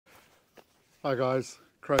Hi guys,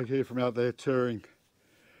 Craig here from Out There Touring.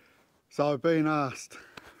 So I've been asked,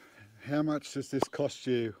 how much does this cost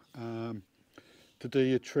you to do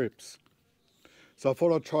your trips? So I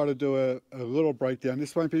thought I'd try to do a little breakdown.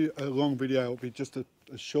 This won't be a long video, it'll be just a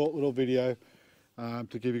short little video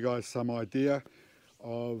to give you guys some idea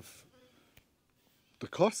of the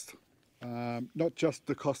cost. Not just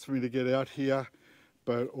the cost for me to get out here,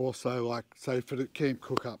 but also like say for the camp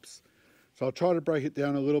cookups. So I'll try to break it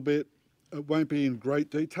down a little bit. It won't be in great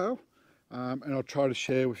detail, and I'll try to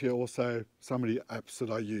share with you also some of the apps that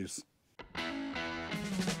I use.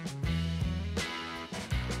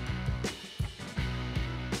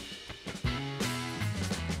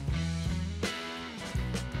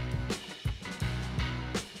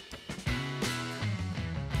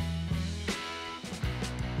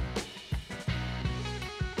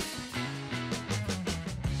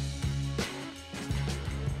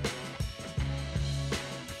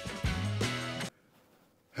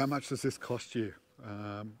 How much does this cost you?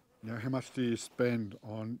 How much do you spend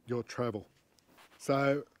on your travel?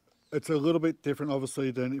 So it's a little bit different obviously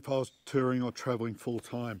than if I was touring or traveling full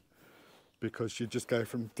time, because you just go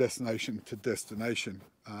from destination to destination.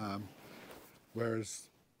 Whereas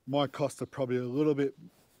my costs are probably a little bit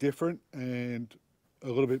different and a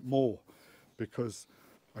little bit more, because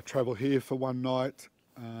I travel here for one night,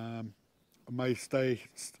 I may stay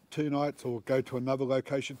 2 nights or go to another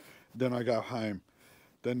location, then I go home.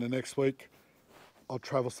 Then the next week I'll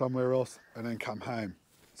travel somewhere else and then come home.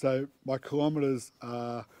 So my kilometres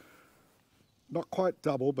are not quite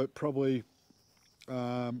double, but probably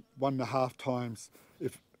 1.5 times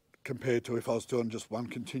if compared to if I was doing just one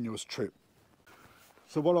continuous trip.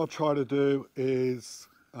 So what I'll try to do is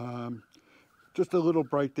just a little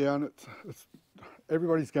breakdown.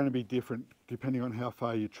 Everybody's going to be different depending on how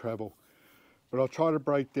far you travel, but I'll try to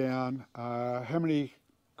break down how many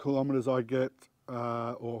kilometres I get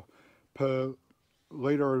or per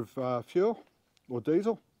litre of fuel or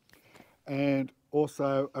diesel, and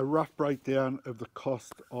also a rough breakdown of the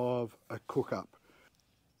cost of a cookup.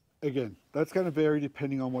 Again, that's going to vary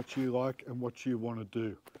depending on what you like and what you want to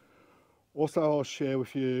do. Also, I'll share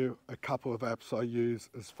with you a couple of apps I use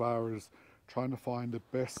as far as trying to find the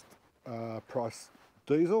best price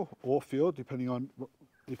diesel or fuel, depending on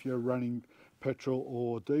if you're running petrol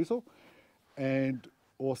or diesel, and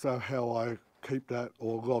also how I keep that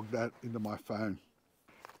or log that into my phone.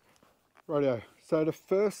 Rightio, so the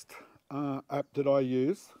first app that I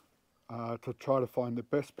use to try to find the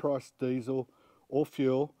best price diesel or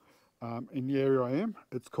fuel in the area I am,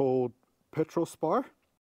 it's called Petrol Spy.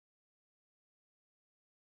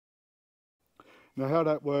 Now how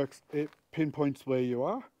that works, it pinpoints where you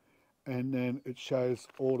are, and then it shows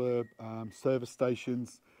all the service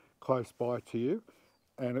stations close by to you,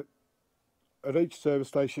 and at each service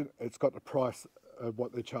station it's got the price of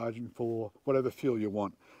what they're charging for whatever fuel you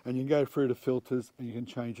want, and you can go through the filters and you can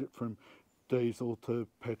change it from diesel to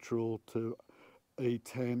petrol to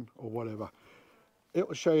E10 or whatever. It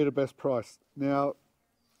will show you the best price. Now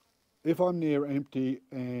if I'm near empty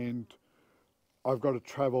and I've got to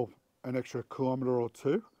travel an extra kilometre or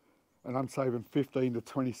two and I'm saving 15 to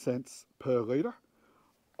 20 cents per litre,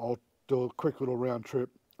 I'll do a quick little round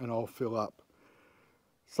trip and I'll fill up.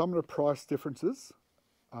 Some of the price differences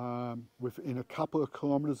within a couple of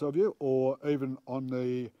kilometres of you, or even on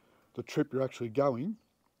the trip you're actually going,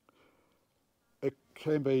 it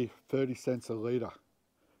can be 30 cents a litre.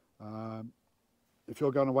 If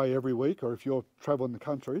you're going away every week or if you're travelling the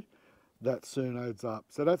country, that soon adds up.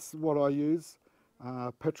 So that's what I use,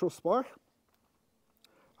 Petrol Spy.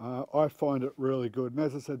 I find it really good, and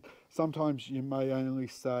as I said, sometimes you may only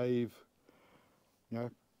save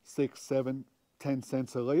 6, 7, 10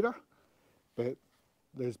 cents a litre, but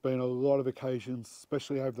there's been a lot of occasions,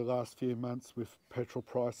 especially over the last few months, with petrol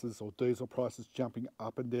prices or diesel prices jumping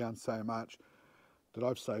up and down so much, that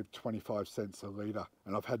I've saved 25 cents a litre,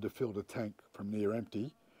 and I've had to fill the tank from near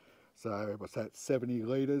empty. So what's that, 70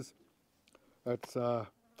 litres, that's $14,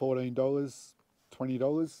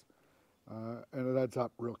 $20, and it adds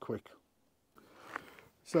up real quick.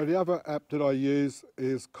 So the other app that I use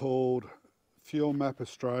is called Fuel Map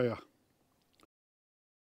Australia.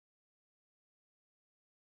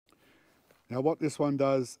 Now what this one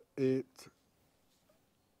does, it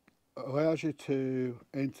allows you to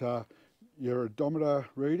enter your odometer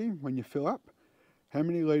reading when you fill up, how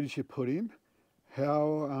many litres you put in,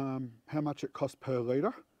 how much it costs per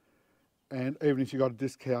litre, and even if you've got a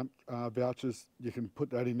discount vouchers, you can put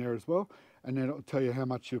that in there as well, and then it'll tell you how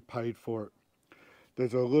much you've paid for it.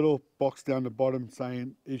 There's a little box down the bottom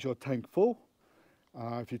saying, is your tank full?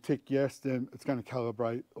 If you tick yes, then it's going to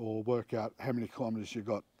calibrate or work out how many kilometres you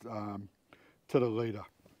got to the litre.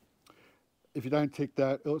 If you don't tick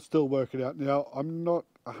that, it'll still work it out. Now, I'm not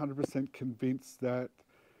 100% convinced that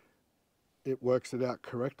it works it out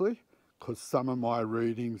correctly, because some of my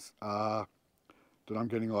readings are that I'm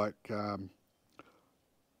getting like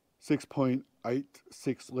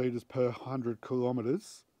 6.86 litres per 100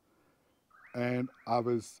 kilometres, and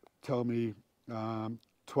others tell me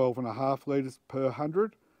 12.5 litres per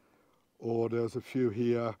 100, or there's a few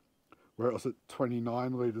here where it was at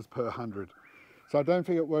 29 litres per 100. So I don't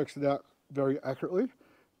think it works it out very accurately,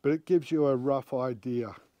 but it gives you a rough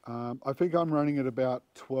idea. I think I'm running at about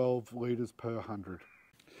 12 litres per 100.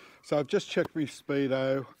 So I've just checked my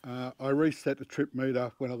Speedo. I reset the trip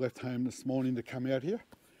meter when I left home this morning to come out here.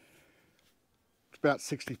 It's about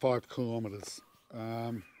 65 kilometres.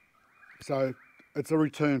 So it's a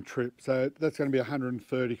return trip. So that's going to be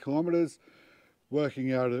 130 kilometres.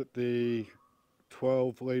 Working out at the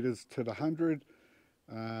 12 litres to the 100.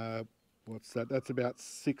 What's that? That's about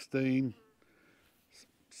 16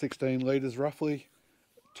 litres roughly.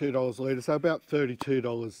 $2 a litre, so about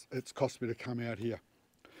 $32 it's cost me to come out here.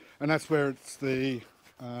 And that's where it's the,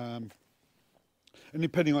 and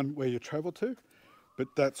depending on where you travel to, but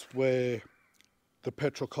that's where the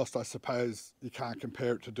petrol cost, I suppose, you can't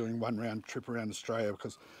compare it to doing one round trip around Australia,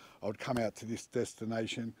 because I would come out to this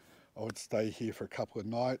destination, I would stay here for a couple of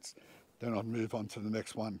nights, then I'd move on to the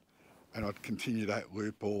next one, and I'd continue that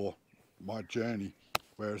loop or my journey.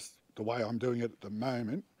 Whereas the way I'm doing it at the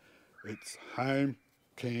moment, it's home,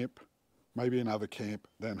 camp, maybe another camp,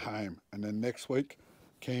 then home, and then next week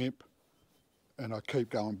camp, and I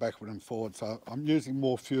keep going backward and forward. So I'm using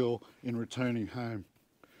more fuel in returning home.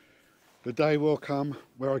 The day will come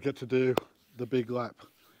where I get to do the big lap,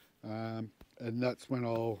 and that's when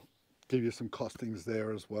I'll give you some costings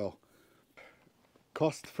there as well.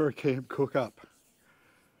 Cost for a camp cook-up.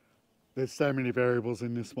 There's so many variables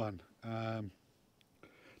in this one.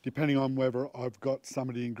 Depending on whether I've got some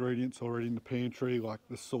of the ingredients already in the pantry, like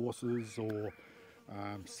the sauces or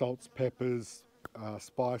salts, peppers,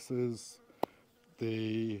 spices,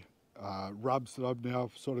 the rubs that I've now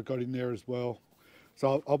sort of got in there as well.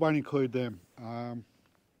 So I won't include them,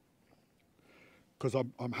 because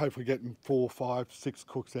I'm hopefully getting 4, 5, 6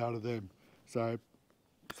 cooks out of them. So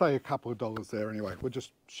say a couple of dollars there anyway. We'll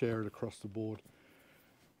just share it across the board.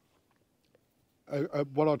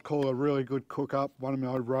 What I'd call a really good cook-up, one of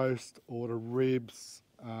my roast or the ribs,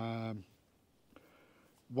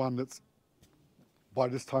 one that's, by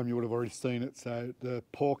this time you would have already seen it, so the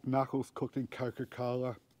pork knuckles cooked in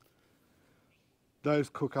Coca-Cola. Those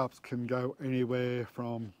cook-ups can go anywhere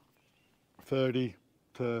from $30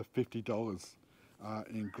 to $50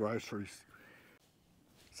 in groceries.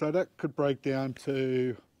 So that could break down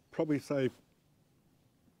to probably say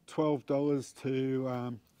 $12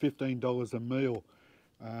 to $15 a meal,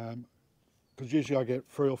 because usually I get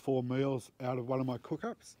 3 or 4 meals out of one of my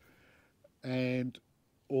cook-ups, and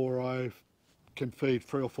or I can feed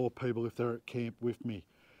 3 or 4 people if they're at camp with me.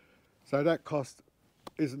 So that cost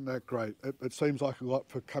isn't that great. It seems like a lot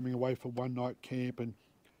for coming away for one night camp, and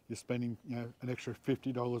you're spending, you know, an extra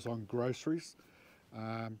 $50 on groceries.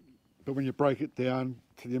 But when you break it down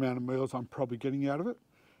to the amount of meals I'm probably getting out of it,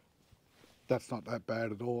 that's not that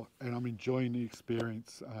bad at all, and I'm enjoying the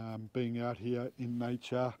experience, being out here in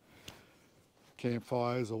nature,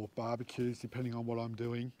 campfires or barbecues, depending on what I'm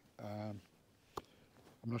doing. I'm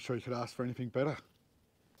not sure you could ask for anything better.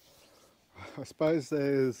 I suppose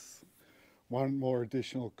there's one more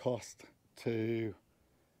additional cost to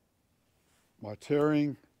my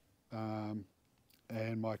touring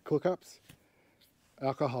and my cook-ups: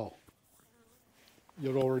 alcohol.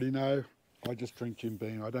 You'll already know I just drink Jim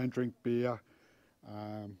Beam. I don't drink beer.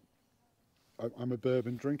 I'm a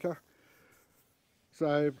bourbon drinker.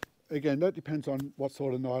 So again, that depends on what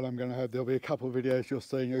sort of night I'm going to have. There'll be a couple of videos you'll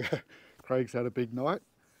see. Craig's had a big night.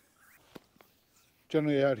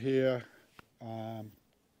 Generally out here,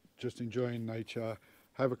 just enjoying nature,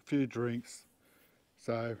 have a few drinks.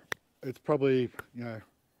 So it's probably, you know,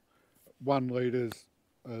 1 litres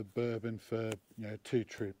of bourbon for, you know, 2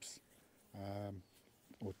 trips,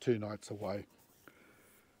 or 2 nights away.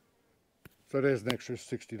 So there's an extra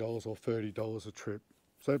 $60 or $30 a trip.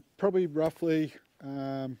 So probably roughly,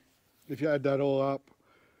 if you add that all up,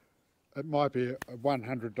 it might be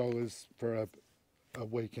 $100 for a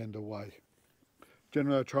weekend away.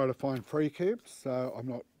 Generally I try to find free camps,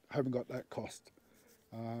 so haven't got that cost.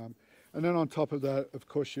 And then on top of that, of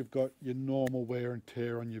course, you've got your normal wear and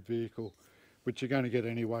tear on your vehicle, which you're going to get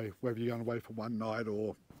anyway, whether you're going away for one night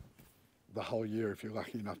or the whole year if you're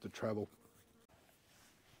lucky enough to travel.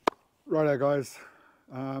 Righto guys,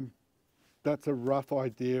 that's a rough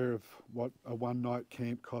idea of what a one-night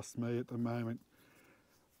camp costs me at the moment.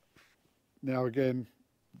 Now again,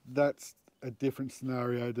 that's a different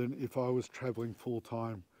scenario than if I was traveling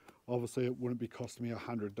full-time. Obviously it wouldn't be costing me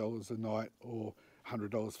 $100 a night or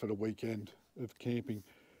 $100 for the weekend of camping,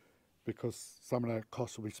 because some of that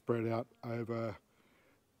cost will be spread out over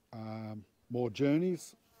more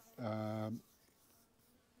journeys,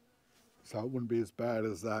 so it wouldn't be as bad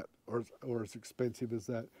as that, or as expensive as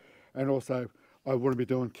that. And also I wouldn't be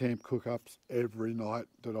doing camp cookups every night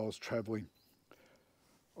that I was traveling.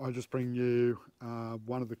 I just bring you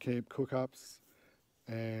one of the camp cookups,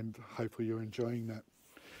 and hopefully you're enjoying that.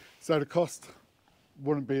 So the cost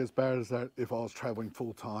wouldn't be as bad as that if I was traveling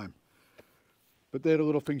full time. But they're the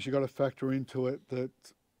little things you got to factor into it, that,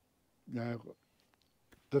 you know,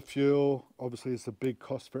 the fuel obviously is a big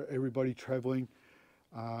cost for everybody traveling.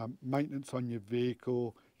 Maintenance on your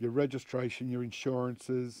vehicle, your registration, your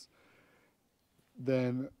insurances,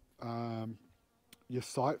 then your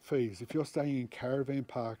site fees. If you're staying in caravan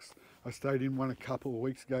parks, I stayed in one a couple of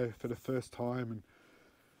weeks ago for the first time, and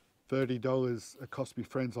 $30 it cost me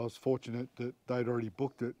friends. I was fortunate that they'd already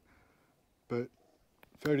booked it, but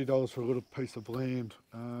 $30 for a little piece of land.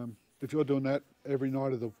 If you're doing that every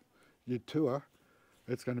night of your tour,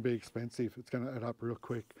 it's going to be expensive. It's going to add up real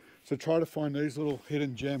quick. So try to find these little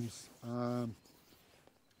hidden gems.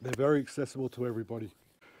 They're very accessible to everybody.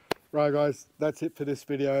 Right guys, that's it for this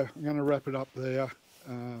video. I'm going to wrap it up there.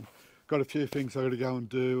 Got a few things I got to go and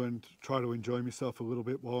do, and try to enjoy myself a little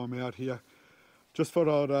bit while I'm out here. Just thought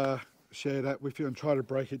I'd share that with you and try to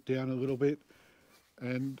break it down a little bit.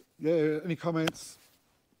 And yeah, any comments,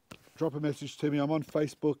 drop a message to me. I'm on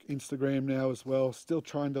Facebook, Instagram now as well. Still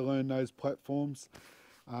trying to learn those platforms.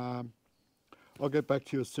 I'll get back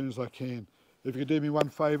to you as soon as I can. If you could do me one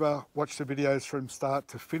favour, watch the videos from start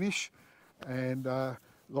to finish, and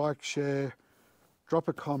like, share, drop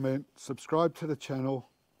a comment, subscribe to the channel,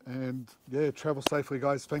 and yeah, travel safely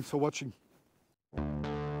guys. Thanks for watching.